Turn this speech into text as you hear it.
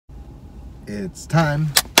It's time.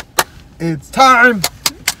 It's time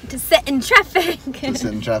to sit in traffic. To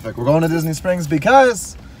sit in traffic. We're going to Disney Springs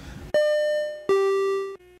because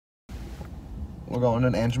we're going to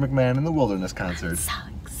an Andrew McMahon in the Wilderness concert. I'm so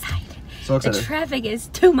excited. So excited. The traffic is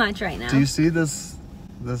too much right now. Do you see this?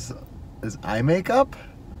 This is eye makeup.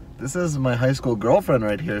 This is my high school girlfriend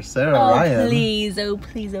right here, Sarah Ryan. Please, oh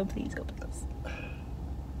please, oh please, oh please.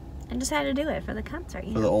 I just had to do it for the concert.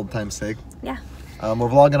 For the old time's sake. Yeah. We're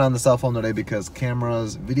vlogging on the cell phone today because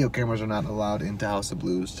video cameras are not allowed into House of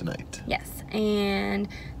Blues tonight. Yes, and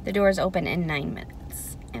the doors open in 9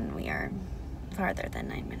 minutes, and we are farther than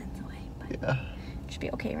 9 minutes away. But yeah. It should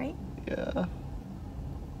be okay, right? Yeah.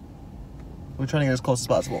 We're trying to get as close as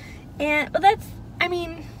possible. And, well, that's, I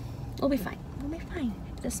mean, we'll be fine. We'll be fine.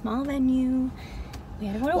 It's a small venue. We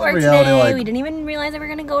had to go to work today. Like, we didn't even realize that we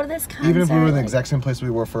were going to go to this concert. Even if we were in the exact same place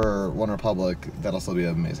we were for One Republic, that'll still be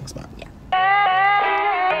an amazing spot. Yeah.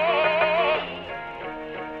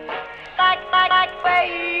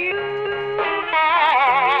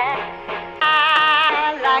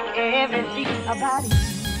 Everything about you.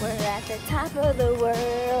 We're at the top of the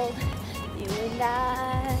world, you and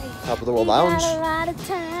I. Top of the World Lounge? Got a lot of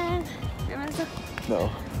time.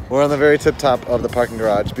 No. We're on the very tip top of the parking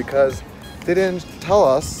garage because they didn't tell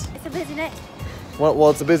us. It's a busy day. Well,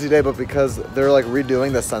 it's a busy day, but because they're like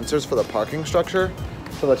redoing the sensors for the parking structure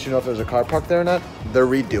to let you know if there's a car parked there or not, they're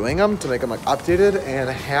redoing them to make them like updated, and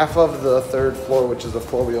half of the third floor, which is the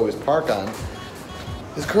floor we always park on,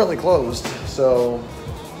 is currently closed. So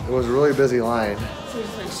it was a really busy line. So we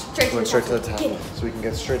just went straight to the top so we can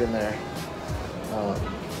get straight in there.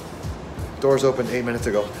 Doors opened 8 minutes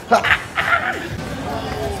ago.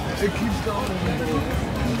 It keeps going.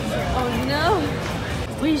 Oh no.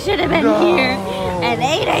 We should have been here at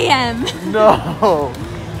 8 a.m. No.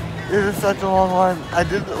 It is such a long line. I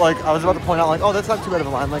was about to point out like, oh, that's not too bad of a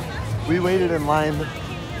line. Like, we waited in line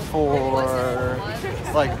for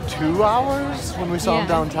like 2 hours when we saw him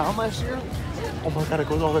downtown last year. Oh my God, it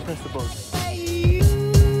goes all the way past the boat.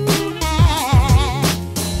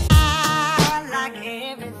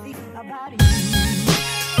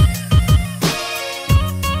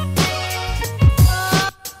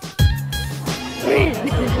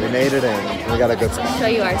 We made it in. We got a good spot. Show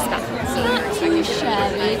you our stuff. It's not too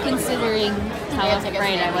shabby considering how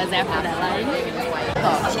afraid I was after that line.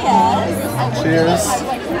 Cheers.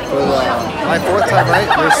 For my fourth time, right?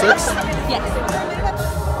 Your sixth? Yes.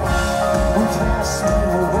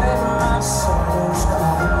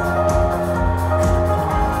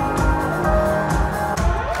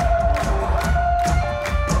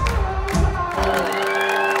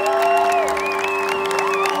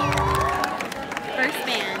 First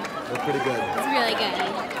band. They're pretty good. It's really good.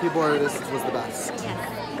 Keyboardist was the best.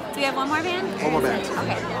 Yes. Do we have one more band? One more band.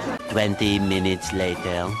 Okay. 20 minutes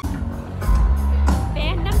later.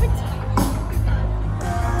 Band number 2.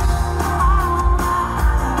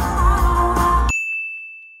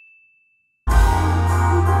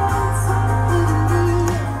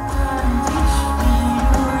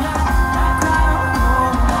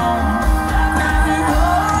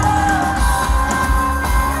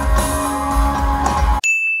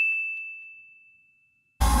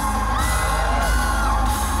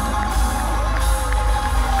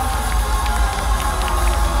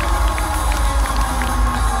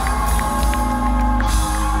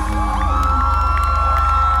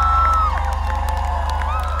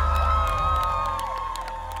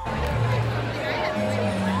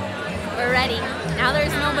 Now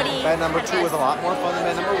there's nobody. Band number 2 was a lot more fun than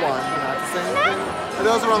band number 1. Not to say anything.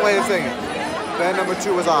 That was the wrong way of saying it. Band number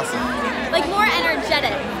 2 was awesome. Like more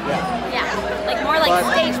energetic. Yeah. Yeah. Like more like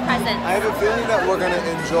stage presence. I have a feeling that we're going to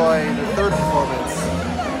enjoy the third performance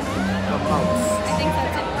the most. I think so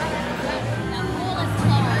too. The pool is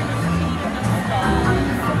slower.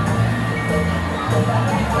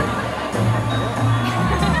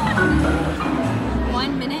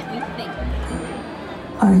 1 minute, we think.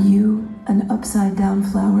 Are you an upside down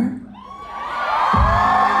flower?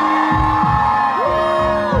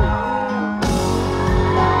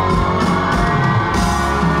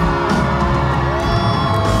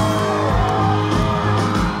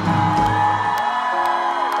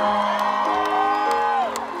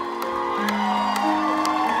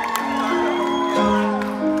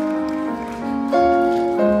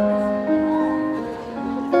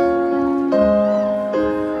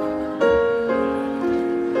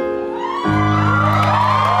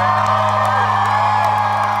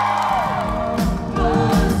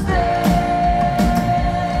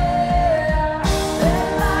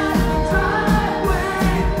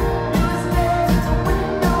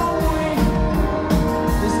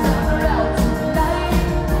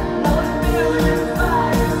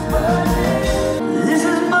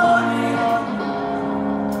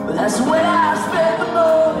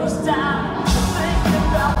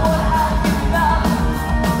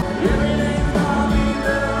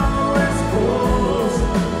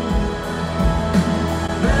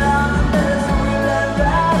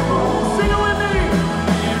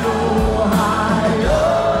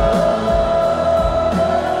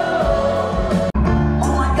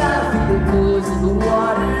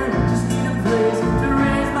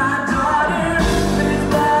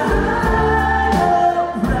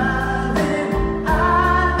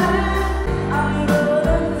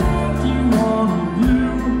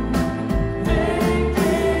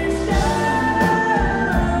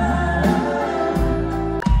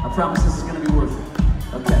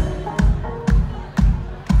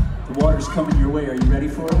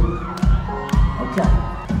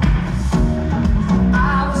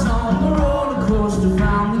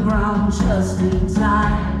 in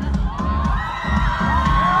time.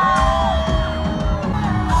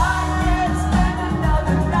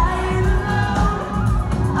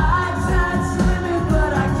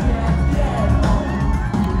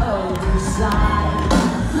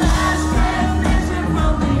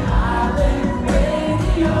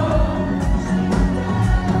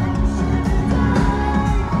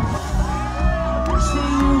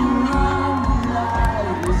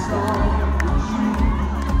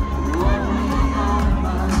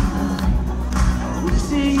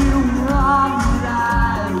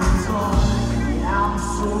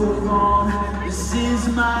 This is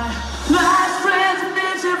my last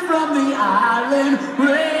transmission from the island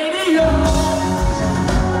radio.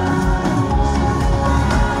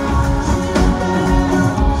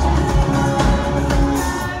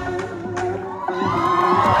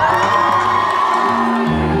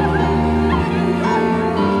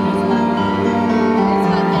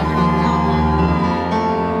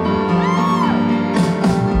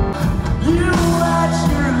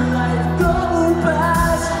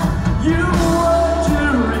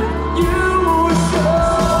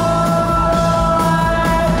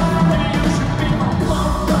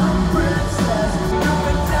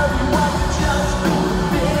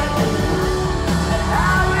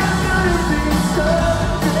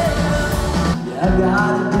 I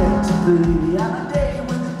got a date to play, I'm a date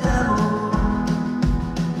with the devil.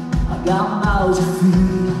 I got my mouth to feed.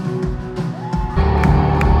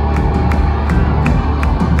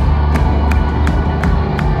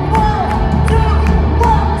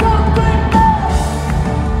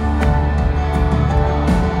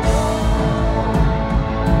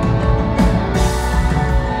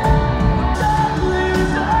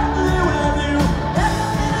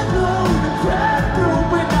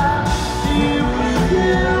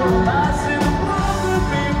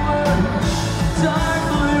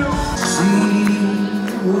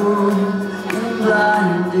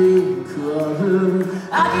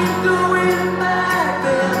 I can go in back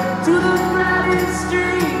there to the crowded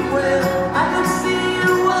street where I can see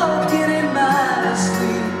you walking in my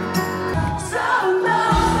sleep. So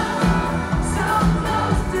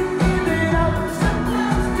close to giving up, so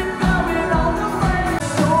close to going all the way,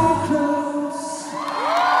 so close.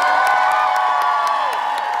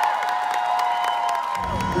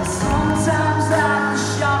 But sometimes at the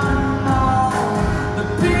shopping mall, the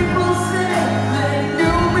people say they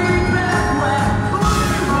knew me back when we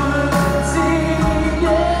were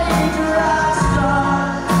teenage rock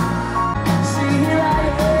stars. See, here I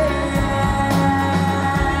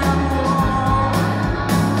am,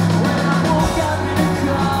 when I woke up in a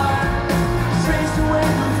car, traced away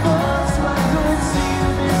the phone so I could see the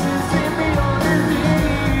Mississippi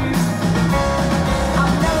underneath.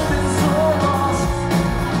 I've never been so lost,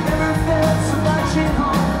 never felt so much at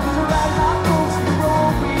home, 'cause I ride my folks and roll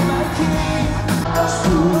me my key.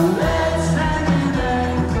 So let's hang an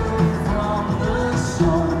anchor from the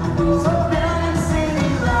sun. These are million city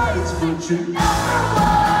lights, but you're number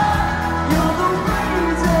one. You're the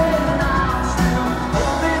reason I'm still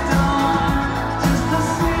holding on, just to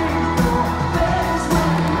see your face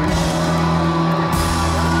with me.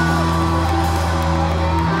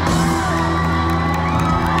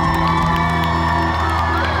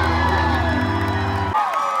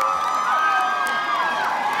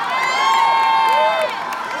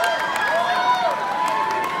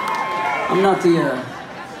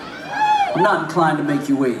 I'm not inclined to make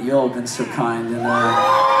you wait. You all have been so kind, and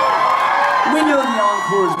we know the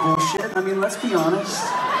encore is bullshit. I mean, let's be honest.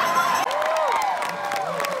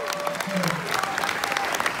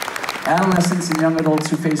 Adolescents and young adults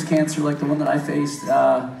who face cancer, like the one that I faced,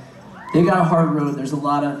 they got a hard road. There's a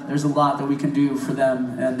lot that we can do for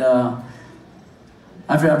them, and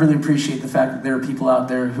I really appreciate the fact that there are people out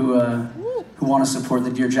there who want to support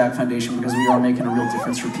the Dear Jack Foundation, because we are making a real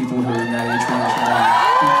difference for people who are in that age range.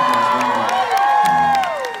 Thank you guys very much.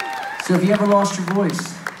 So if you ever lost your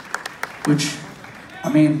voice, which, I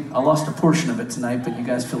mean, I lost a portion of it tonight, but you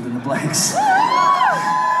guys filled in the blanks.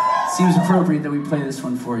 Seems appropriate that we play this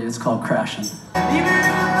one for you. It's called Crashing. Even if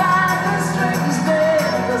the strength is there,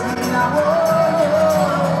 it doesn't mean I won't.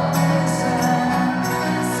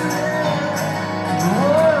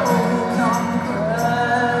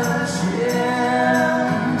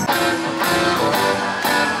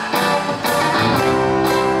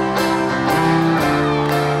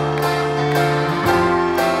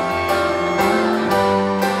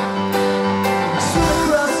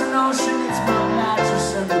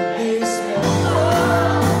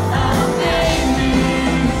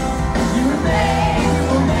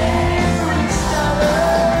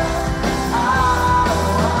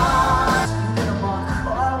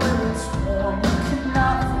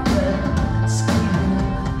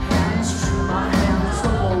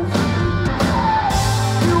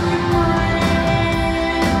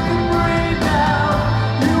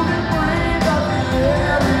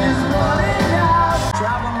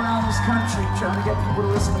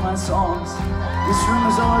 my songs. This room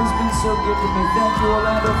has always been so good to me. Thank you,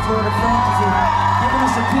 Orlando, Florida. Thank you for giving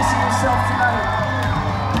us a piece of yourself tonight.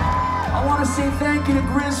 I want to say thank you to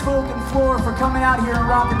Grizfolk and Flor for coming out here and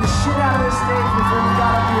rocking the shit out of this stage before we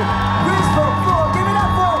got up here. Grizfolk, Flor, give it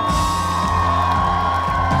up, folks!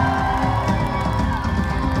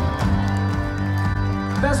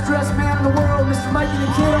 Best dressed man in the world, Mr. Mikey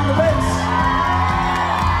the Kid on the bass.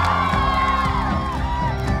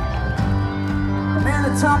 The man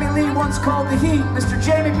that Tommy Lee once called the Heat, Mr.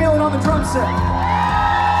 J. McMahon on the drum set.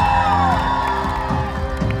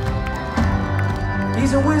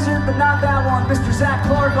 He's a wizard, but not that one, Mr. Zach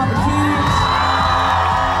Clark on the keys.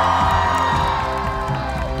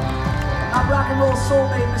 My rock and roll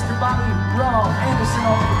soulmate, Mr. Bobby Raw Anderson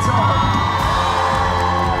on the guitar.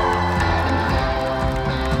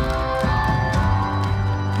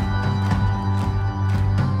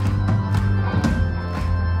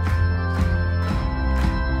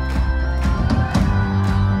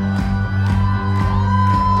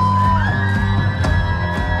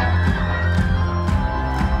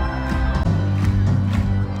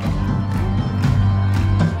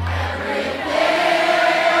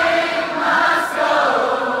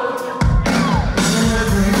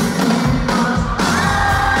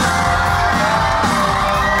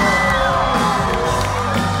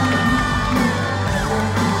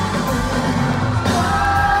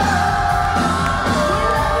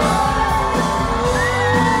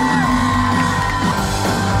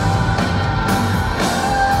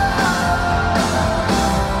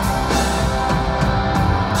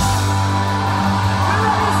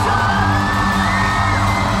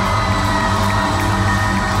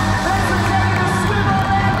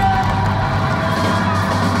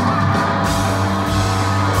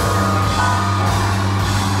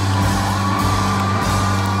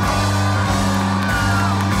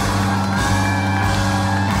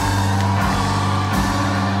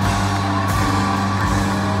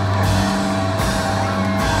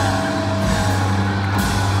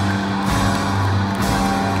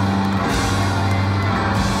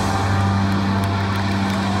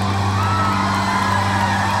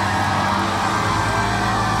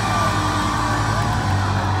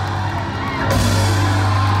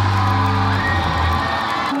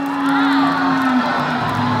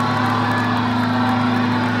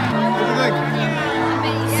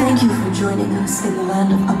 Thank you for joining us in the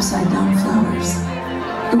land of upside-down flowers.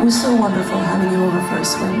 It was so wonderful having you over for a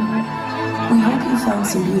swim. We hope you found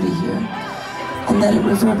some beauty here, and that it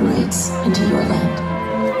reverberates into your land,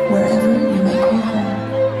 wherever you may call home.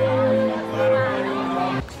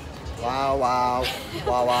 Wow, wow.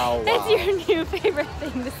 Wow, wow, That's wow. your new favorite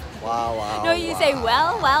thing to say. Wow, wow. No, you say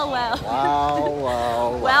well. Wow, wow,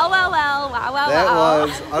 wow. Wow. That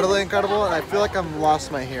was utterly incredible, and I feel like I've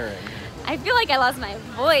lost my hearing. I feel like I lost my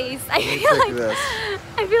voice. I Take feel like this.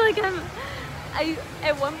 I feel like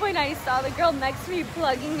at one point I saw the girl next to me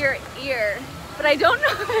plugging her ear, but I don't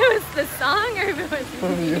know if it was the song or if it was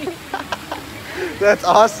me. That's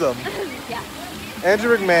awesome. Yeah.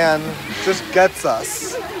 Andrew McMahon just gets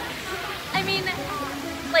us. I mean,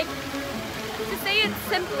 like, to say it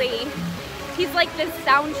simply, he's like the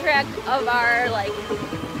soundtrack of our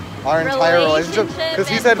Our entire relationship, because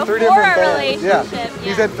he's had 3 before different our bands. Yeah. relationship,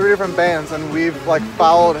 He's yeah. had 3 different bands, and we've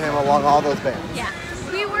followed him along all those bands. Yeah,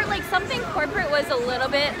 we were something corporate was a little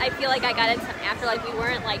bit. I feel like I got into after we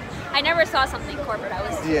weren't I never saw something corporate. I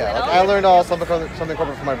was too little. I learned all something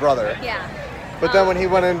corporate from my brother. Yeah. But then when he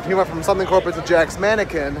went from something corporate to Jack's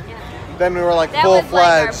Mannequin, then we were that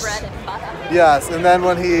full-fledged. was our bread and butter. Yes, and then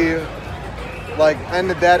when he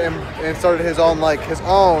ended that and started his own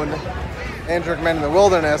Andrew McMahon in the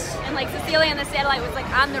Wilderness. And Cecilia and the Satellite was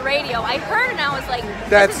on the radio. I heard and I was like,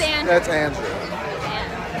 That's this is Andrew. That's Andrew.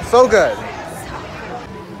 Yeah. So good.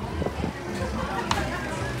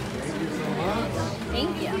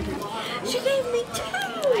 Thank you. She gave me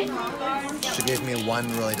 2. She gave me 1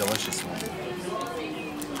 really delicious one.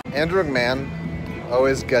 Andrew McMahon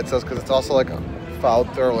always gets us because it's also a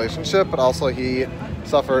fouled through relationship, but also he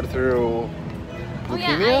suffered through leukemia.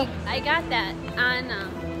 Oh yeah, I got that on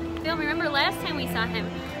film. Remember last time we saw him,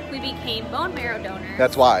 we became bone marrow donors.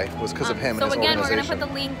 That's why. It was because of him and his So again, we're going organization. to put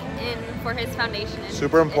the link in for his foundation. And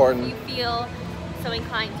Super important. If you feel so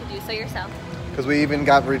inclined to do so yourself. Because we even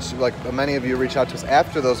got many of you reached out to us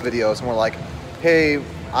after those videos and were like, hey,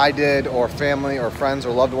 I did, or family or friends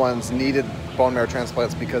or loved ones needed bone marrow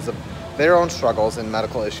transplants because of their own struggles and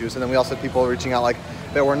medical issues. And then we also had people reaching out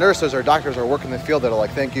that were nurses or doctors or work in the field that are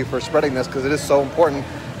thank you for spreading this because it is so important.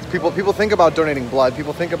 People think about donating blood,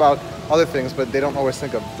 people think about other things, but they don't always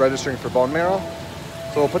think of registering for bone marrow.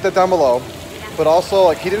 So we'll put that down below. Yeah. But also,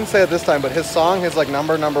 like, he didn't say it this time, but his song is like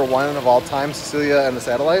number one of all time, Cecilia and the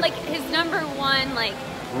Satellite. Like his number one, like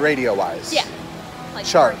radio-wise. yeah, like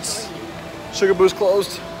charts. Sugar Boo's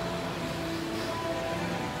closed.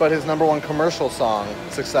 But his number one commercial song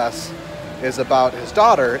success is about his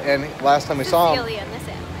daughter. And last time we saw him, Cecilia and the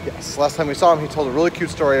Satellite. yes, last time we saw him, he told a really cute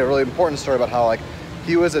story, a really important story about how like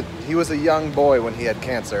he was a young boy when he had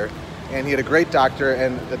cancer, and he had a great doctor,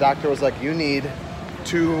 and the doctor was like, you need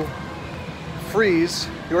to freeze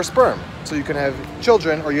your sperm so you can have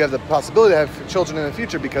children, or you have the possibility to have children in the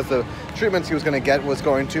future, because the treatments he was going to get was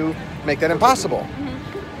going to make that impossible.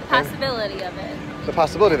 Mm-hmm. Possibility of it. The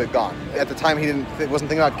possibility of it gone. At the time, he wasn't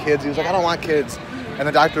thinking about kids. He was like, I don't want kids. And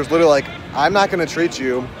the doctor was literally like, I'm not going to treat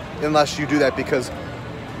you unless you do that, because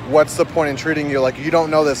what's the point in treating you? Like, you don't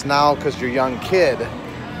know this now because you're a young kid,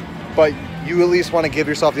 but you at least want to give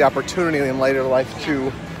yourself the opportunity in later life to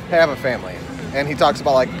have a family. And he talks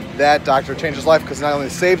about like that doctor changed his life because not only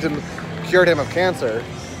saved him, cured him of cancer,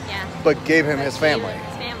 but gave him his family.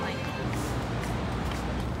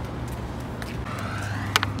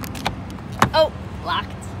 Oh, locked.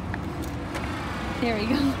 There we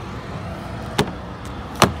go.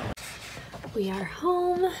 We are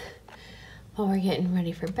home. While we're getting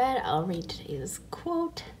ready for bed, I'll read today's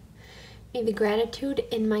quote. May the gratitude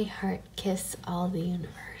in my heart kiss all the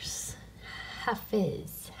universe.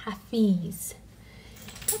 Hafiz.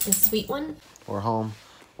 That's a sweet one. We're home.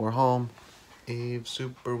 We're home. Eve,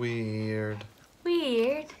 super weird.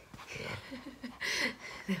 Weird.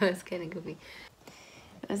 That was kind of goofy.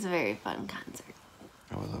 It was a very fun concert.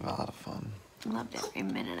 It was a lot of fun. Loved every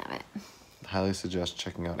minute of it. Highly suggest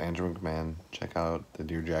checking out Andrew McMahon. Check out the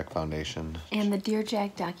Dear Jack Foundation. And the Dear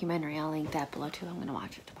Jack documentary. I'll link that below too. I'm going to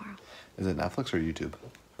watch it tomorrow. Is it Netflix or YouTube?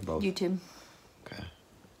 Or both? YouTube. Okay.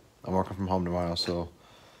 I'm working from home tomorrow, so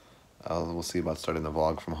we'll see about starting the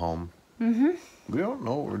vlog from home. Mm-hmm. We don't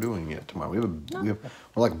know what we're doing yet tomorrow. We're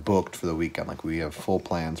like booked for the weekend. Like, we have full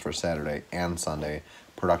plans for Saturday and Sunday,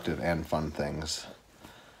 productive and fun things.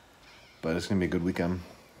 But it's gonna be a good weekend.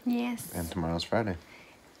 Yes. And tomorrow's Friday.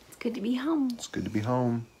 It's good to be home. It's good to be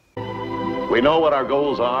home. We know what our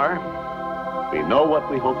goals are. We know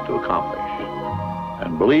what we hope to accomplish.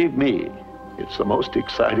 And believe me, it's the most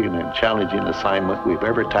exciting and challenging assignment we've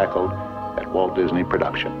ever tackled at Walt Disney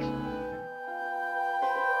Productions.